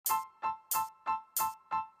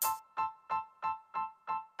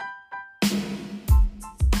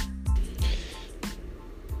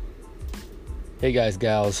Hey guys,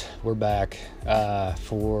 gals, we're back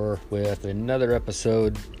with another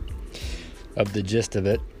episode of The Gist of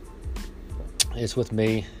It. It's with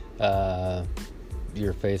me,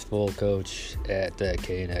 your faithful coach at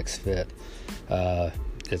KNX Fit.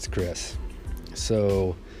 It's Chris.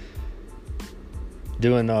 So,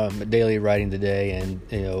 doing daily writing today, and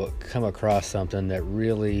come across something that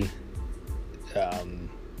really, I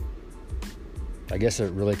guess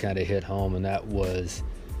it really kind of hit home, and that was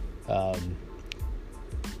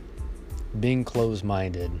being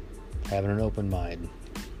closed-minded, having an open mind.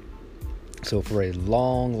 So for a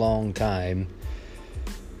long time,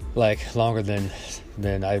 like longer than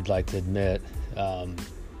I'd like to admit,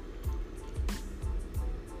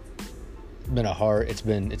 it's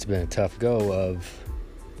been a tough go of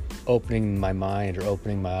opening my mind or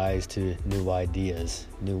opening my eyes to new ideas,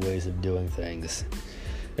 new ways of doing things.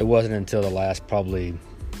 It wasn't until the last probably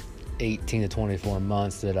 18 to 24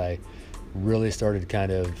 months that I really started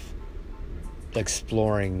kind of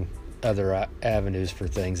exploring other avenues for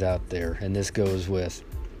things out there. And this goes with,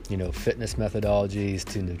 fitness methodologies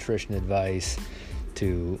to nutrition advice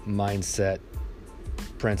to mindset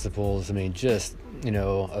principles. I mean, just,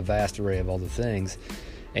 a vast array of all the things.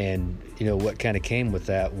 And, what kind of came with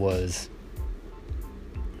that was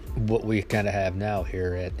what we kind of have now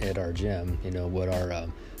here at our gym, what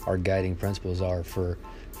our guiding principles are for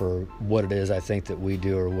what it is I think that we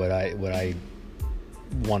do, or what I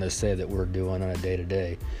want to say that we're doing on a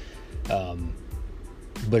day-to-day.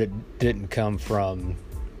 But it didn't come from,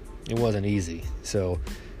 it wasn't easy. So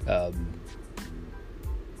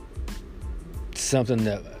something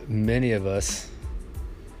that many of us,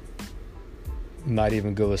 might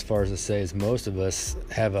even go as far as to say is most of us,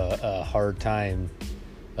 have a hard time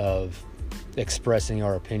of expressing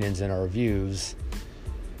our opinions and our views,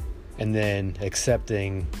 and then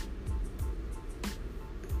accepting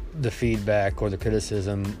the feedback or the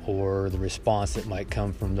criticism or the response that might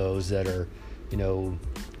come from those that are,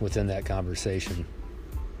 within that conversation.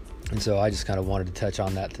 And so I just kind of wanted to touch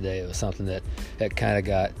on that today. It was something that kind of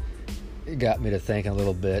got me to thinking a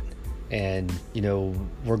little bit. And,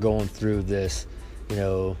 we're going through this,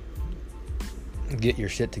 get your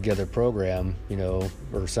shit together program,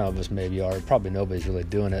 or some of us maybe are. Probably nobody's really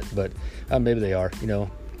doing it, but maybe they are,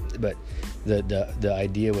 But the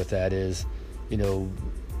idea with that is,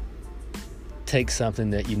 take something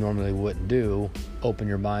that you normally wouldn't do, open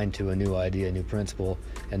your mind to a new idea, a new principle,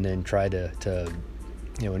 and then try to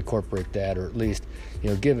incorporate that, or at least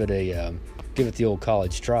give it the old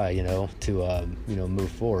college try, to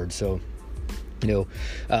move forward. So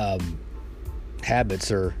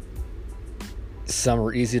habits are, some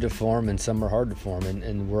are easy to form and some are hard to form,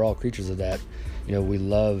 and we're all creatures of that. We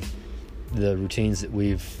love the routines that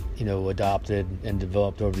we've adopted and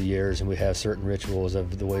developed over the years, and we have certain rituals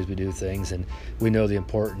of the ways we do things, and we know the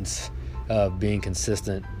importance of being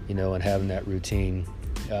consistent, and having that routine,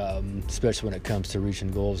 especially when it comes to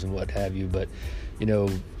reaching goals and what have you. But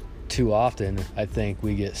too often I think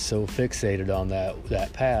we get so fixated on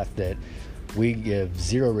that path that we give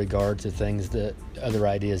zero regard to things, that other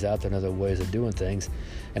ideas out there and other ways of doing things.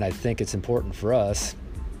 And I think it's important for us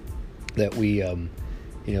that we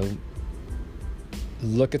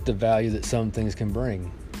look at the value that some things can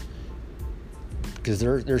bring, because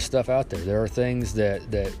there's stuff out there. There are things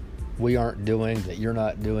that we aren't doing, that you're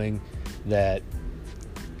not doing, that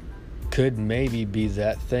could maybe be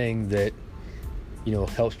that thing that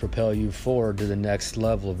helps propel you forward to the next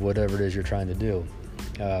level of whatever it is you're trying to do.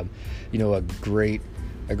 A great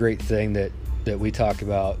thing that we talk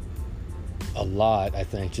about a lot, I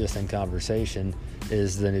think, just in conversation,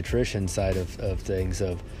 is the nutrition side of things.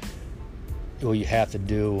 Well, you have to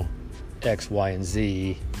do X, Y, and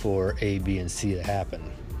Z for A, B, and C to happen.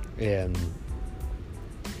 And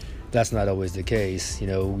that's not always the case,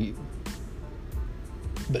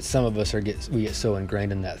 but some of us we get so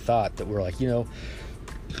ingrained in that thought that we're like,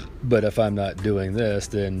 but if I'm not doing this,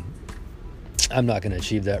 then I'm not going to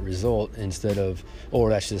achieve that result, instead of,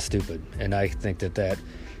 that's just stupid. And I think that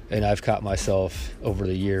and I've caught myself over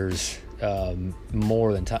the years,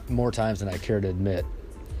 more times than I care to admit,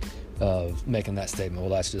 of making that statement. Well,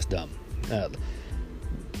 that's just dumb.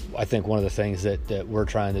 I think one of the things that we're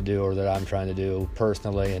trying to do, or that I'm trying to do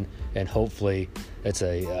personally, and hopefully it's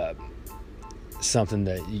something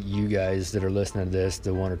that you guys that are listening to this,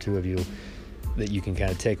 the one or two of you, that you can kind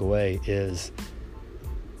of take away, is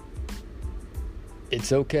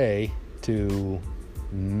it's okay to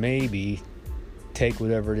maybe take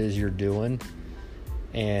whatever it is you're doing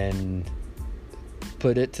and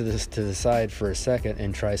put it to the side for a second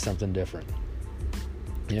and try something different.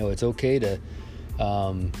 It's okay to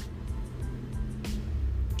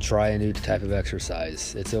try a new type of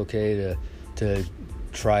exercise. It's okay to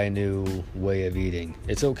try a new way of eating.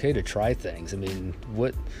 It's okay to try things. I mean,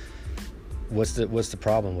 what's the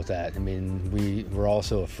problem with that? I mean, we're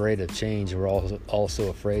also afraid of change. We're also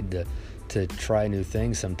afraid to try new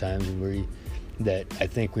things sometimes, and that I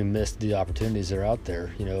think we miss the opportunities that are out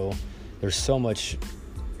there. You know, there's so many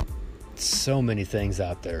things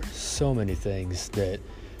out there, so many things that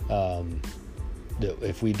that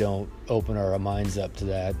if we don't open our minds up to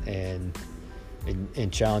that and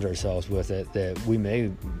challenge ourselves with it, that we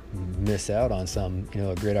may miss out on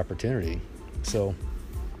a great opportunity. So,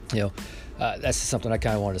 that's something I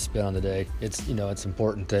kind of wanted to spin on today. It's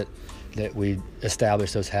important that we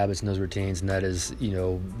establish those habits and those routines, and that is,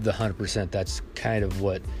 the 100%. That's kind of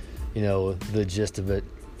what, the gist of it,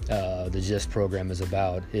 the GIST program is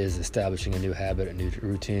about, is establishing a new habit, a new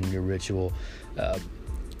routine, a new ritual.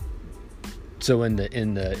 So in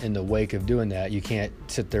the wake of doing that, you can't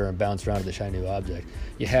sit there and bounce around to the shiny new object.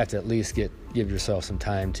 You have to at least give yourself some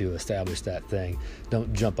time to establish that thing.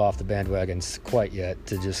 Don't jump off the bandwagons quite yet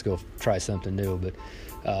to just go try something new. But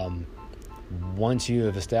once you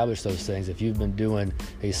have established those things, if you've been doing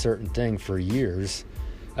a certain thing for years,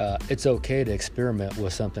 it's okay to experiment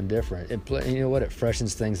with something different. You know what? It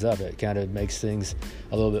freshens things up. It kind of makes things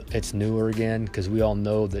a little bit, it's newer again, because we all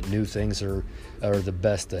know that new things are the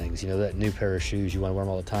best things. That new pair of shoes, you want to wear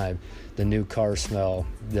them all the time. The new car smell,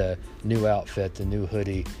 the new outfit, the new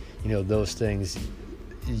hoodie, those things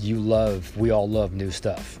you love. We all love new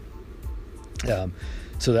stuff.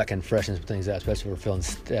 So that can freshen some things out, especially if we're feeling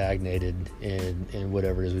stagnated in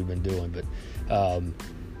whatever it is we've been doing.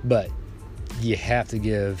 But you have to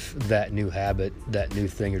give that new habit, that new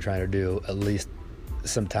thing you're trying to do, at least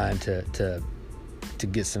some time to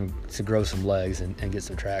grow some legs and get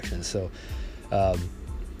some traction. So,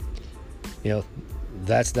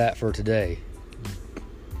 that's that for today.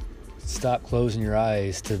 Stop closing your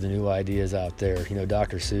eyes to the new ideas out there.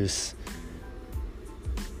 Dr. Seuss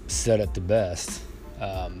said it the best.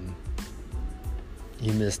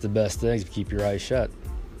 You miss the best things if you keep your eyes shut.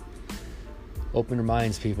 Open your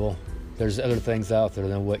minds, people. There's other things out there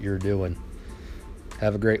than what you're doing.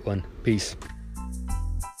 Have a great one. Peace.